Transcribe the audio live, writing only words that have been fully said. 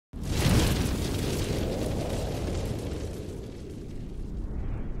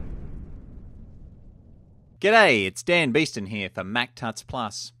G'day, it's Dan Beeston here for MacTuts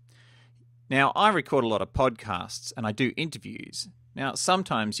Plus. Now, I record a lot of podcasts and I do interviews. Now,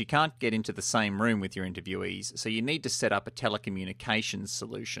 sometimes you can't get into the same room with your interviewees, so you need to set up a telecommunications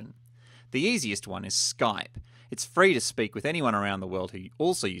solution. The easiest one is Skype. It's free to speak with anyone around the world who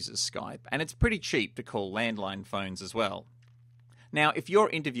also uses Skype, and it's pretty cheap to call landline phones as well. Now, if your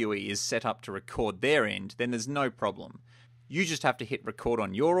interviewee is set up to record their end, then there's no problem. You just have to hit record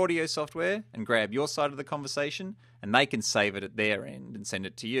on your audio software and grab your side of the conversation, and they can save it at their end and send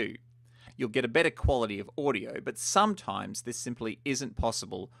it to you. You'll get a better quality of audio, but sometimes this simply isn't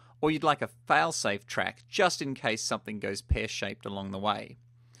possible, or you'd like a fail-safe track just in case something goes pear-shaped along the way.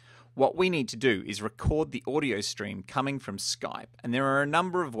 What we need to do is record the audio stream coming from Skype, and there are a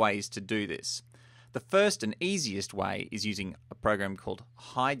number of ways to do this. The first and easiest way is using a program called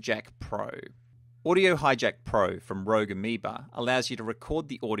Hijack Pro. Audio Hijack Pro from Rogue Amoeba allows you to record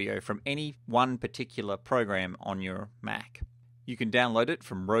the audio from any one particular program on your Mac. You can download it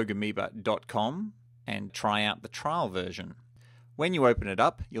from rogueamoeba.com and try out the trial version. When you open it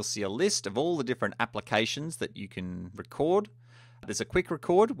up, you'll see a list of all the different applications that you can record. There's a quick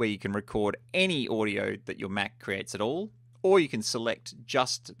record where you can record any audio that your Mac creates at all, or you can select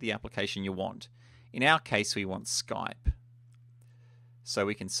just the application you want. In our case, we want Skype. So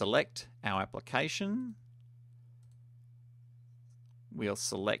we can select our application. We'll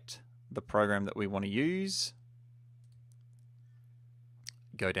select the program that we want to use.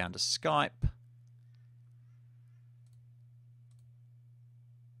 Go down to Skype.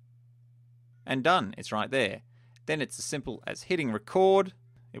 And done, it's right there. Then it's as simple as hitting record.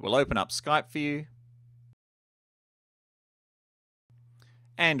 It will open up Skype for you.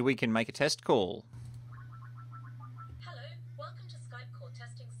 And we can make a test call. Hello, welcome to Skype call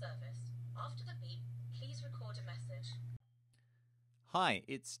testing service. After the beep, please record a message. Hi,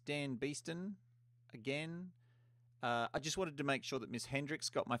 it's Dan Beeston again. I just wanted to make sure that Miss Hendricks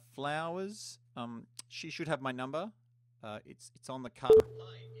got my flowers. She should have my number. It's on the card.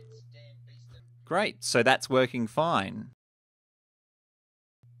 Hi, it's Dan Beeston. Great, so that's working fine.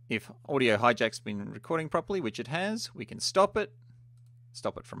 If Audio Hijack's been recording properly, which it has, we can stop it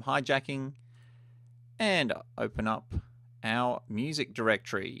from hijacking, and open up our music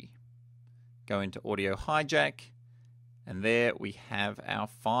directory. Go into Audio Hijack, and there we have our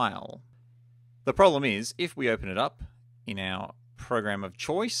file. The problem is, if we open it up in our program of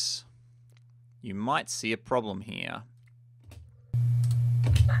choice, you might see a problem here.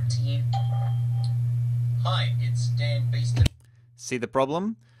 Back to you. Hi, it's Dan Beeston. See the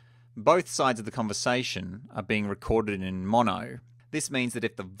problem? Both sides of the conversation are being recorded in mono. This means that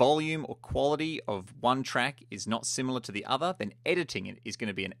if the volume or quality of one track is not similar to the other, then editing it is going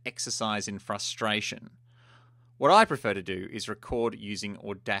to be an exercise in frustration. What I prefer to do is record using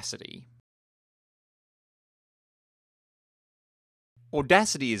Audacity.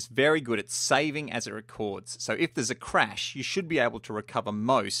 Audacity is very good at saving as it records, so if there's a crash, you should be able to recover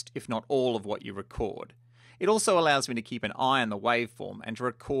most, if not all, of what you record. It also allows me to keep an eye on the waveform and to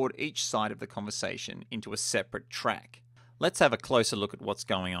record each side of the conversation into a separate track. Let's have a closer look at what's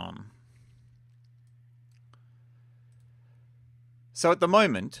going on. So at the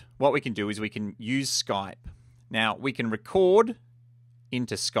moment, what we can do is we can use Skype. Now, we can record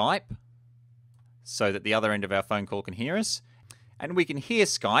into Skype so that the other end of our phone call can hear us, and we can hear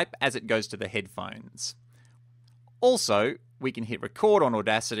Skype as it goes to the headphones. Also, we can hit record on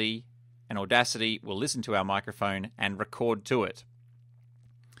Audacity, and Audacity will listen to our microphone and record to it.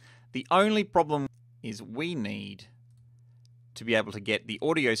 The only problem is we need to be able to get the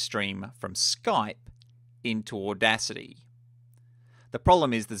audio stream from Skype into Audacity. The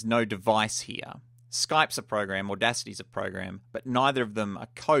problem is there's no device here. Skype's a program, Audacity's a program, but neither of them are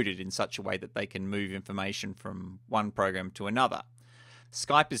coded in such a way that they can move information from one program to another.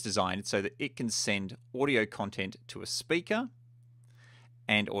 Skype is designed so that it can send audio content to a speaker,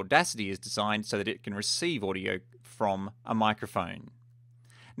 and Audacity is designed so that it can receive audio from a microphone.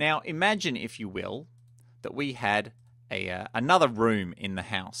 Now, imagine, if you will, that we had another room in the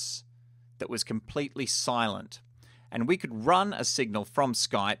house that was completely silent, and we could run a signal from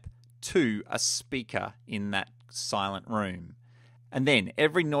Skype to a speaker in that silent room. And then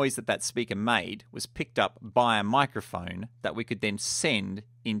every noise that that speaker made was picked up by a microphone that we could then send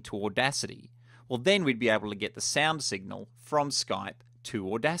into Audacity. Well, then we'd be able to get the sound signal from Skype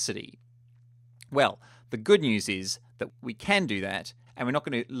to Audacity. Well, the good news is that we can do that, and we're not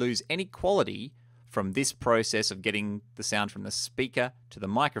going to lose any quality from this process of getting the sound from the speaker to the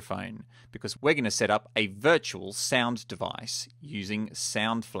microphone, because we're going to set up a virtual sound device using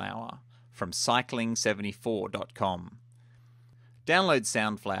SoundFlower from cycling74.com. Download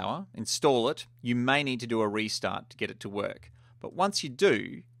SoundFlower, install it. You may need to do a restart to get it to work. But once you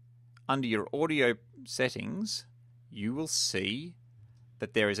do, under your audio settings, you will see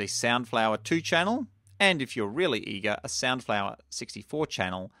that there is a SoundFlower 2 channel, and if you're really eager, a SoundFlower 64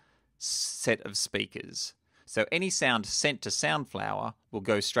 channel set of speakers. So any sound sent to SoundFlower will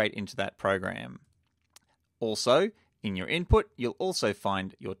go straight into that program. Also, in your input, you'll also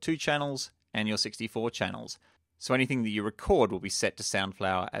find your 2 channels and your 64 channels. So anything that you record will be set to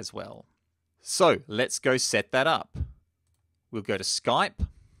SoundFlower as well. So let's go set that up. We'll go to Skype,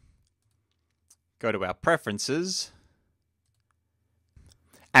 go to our preferences,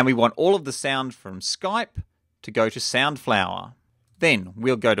 and we want all of the sound from Skype to go to SoundFlower. Then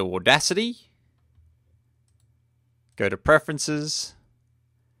we'll go to Audacity, go to preferences,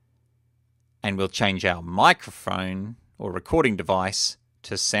 and we'll change our microphone or recording device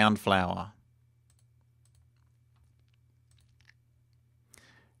to SoundFlower.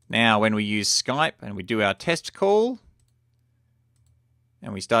 Now when we use Skype and we do our test call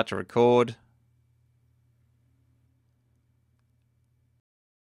and we start to record,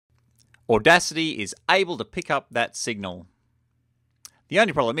 Audacity is able to pick up that signal. The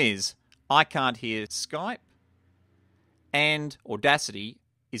only problem is I can't hear Skype and Audacity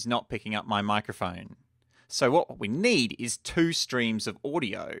is not picking up my microphone. So what we need is 2 streams of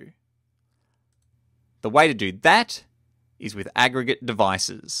audio. The way to do that is with Aggregate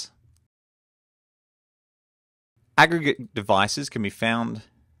Devices. Aggregate Devices can be found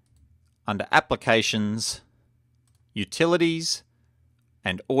under Applications, Utilities,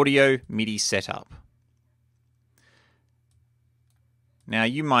 and Audio MIDI Setup. Now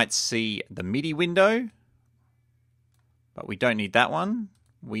you might see the MIDI window, but we don't need that one.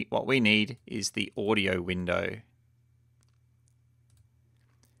 What we need is the audio window.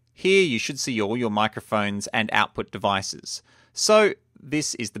 Here you should see all your microphones and output devices. So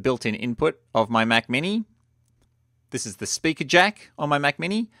this is the built-in input of my Mac Mini. This is the speaker jack on my Mac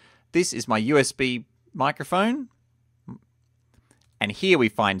Mini. This is my USB microphone. And here we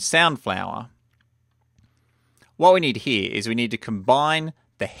find SoundFlower. What we need here is we need to combine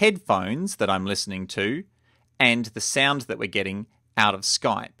the headphones that I'm listening to and the sound that we're getting out of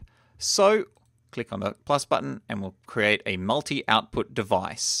Skype. So click on the plus button and we'll create a multi-output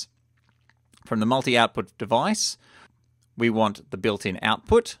device. From the multi-output device, we want the built-in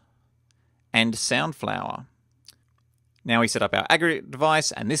output and SoundFlower. Now we set up our aggregate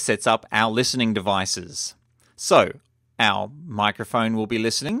device and this sets up our listening devices. So our microphone will be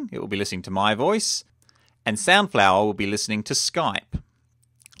listening, it will be listening to my voice, and SoundFlower will be listening to Skype.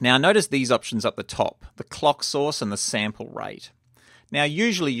 Now notice these options up the top, the clock source and the sample rate. Now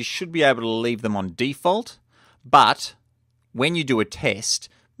usually you should be able to leave them on default, but when you do a test,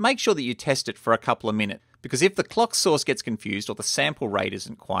 make sure that you test it for a couple of minutes, because if the clock source gets confused or the sample rate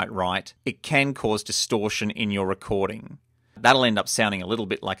isn't quite right, it can cause distortion in your recording. That'll end up sounding a little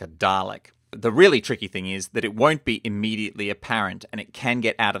bit like a Dalek. The really tricky thing is that it won't be immediately apparent and it can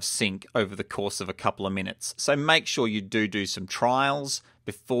get out of sync over the course of a couple of minutes. So make sure you do some trials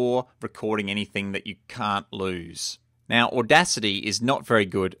before recording anything that you can't lose. Now, Audacity is not very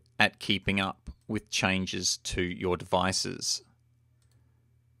good at keeping up with changes to your devices.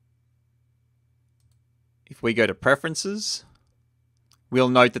 If we go to Preferences, we'll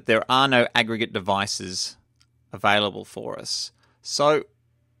note that there are no aggregate devices available for us. So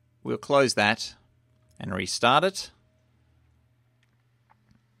we'll close that and restart it.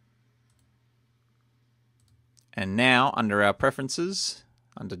 And now, under our Preferences,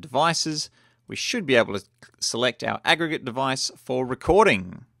 under Devices, we should be able to select our aggregate device for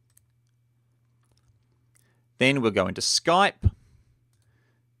recording. Then we'll go into Skype,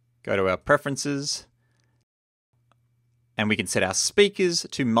 go to our Preferences, and we can set our speakers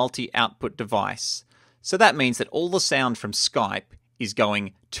to multi-output device. So that means that all the sound from Skype is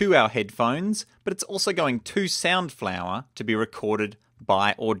going to our headphones, but it's also going to SoundFlower to be recorded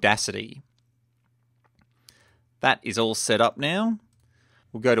by Audacity. That is all set up now.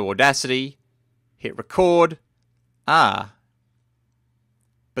 We'll go to Audacity, hit record. But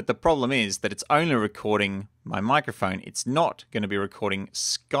the problem is that it's only recording my microphone. It's not going to be recording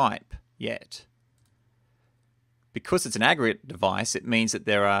Skype yet. Because it's an aggregate device, it means that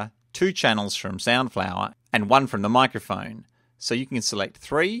there are 2 channels from SoundFlower and 1 from the microphone. So you can select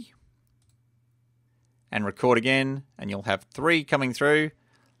 3 and record again, and you'll have 3 coming through.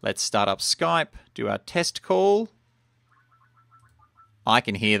 Let's start up Skype, do our test call. I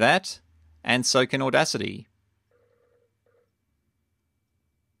can hear that, and so can Audacity.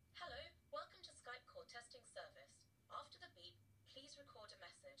 Hello, welcome to Skype call testing service. After the beep, please record a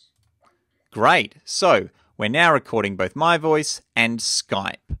message. Great. So We're now recording both my voice and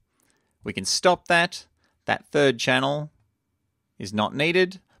Skype. We can stop that. That third channel is not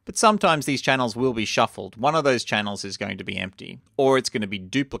needed, but sometimes these channels will be shuffled. One of those channels is going to be empty, or it's going to be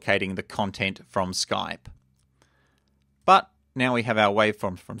duplicating the content from Skype. But now we have our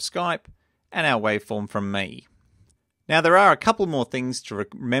waveform from Skype and our waveform from me. Now there are a couple more things to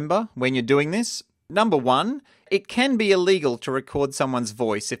remember when you're doing this. Number one, it can be illegal to record someone's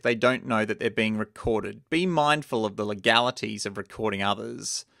voice if they don't know that they're being recorded. Be mindful of the legalities of recording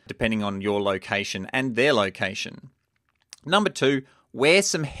others, depending on your location and their location. Number two, wear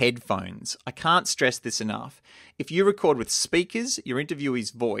some headphones. I can't stress this enough. If you record with speakers, your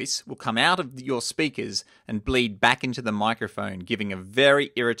interviewee's voice will come out of your speakers and bleed back into the microphone, giving a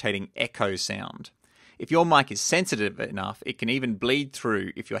very irritating echo sound. If your mic is sensitive enough, it can even bleed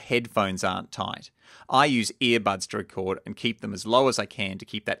through if your headphones aren't tight. I use earbuds to record and keep them as low as I can to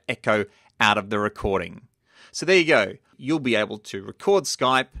keep that echo out of the recording. So there you go. You'll be able to record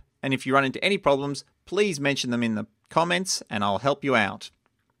Skype, and if you run into any problems, please mention them in the comments and I'll help you out.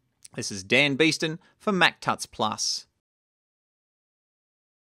 This is Dan Beeston for MacTuts Plus.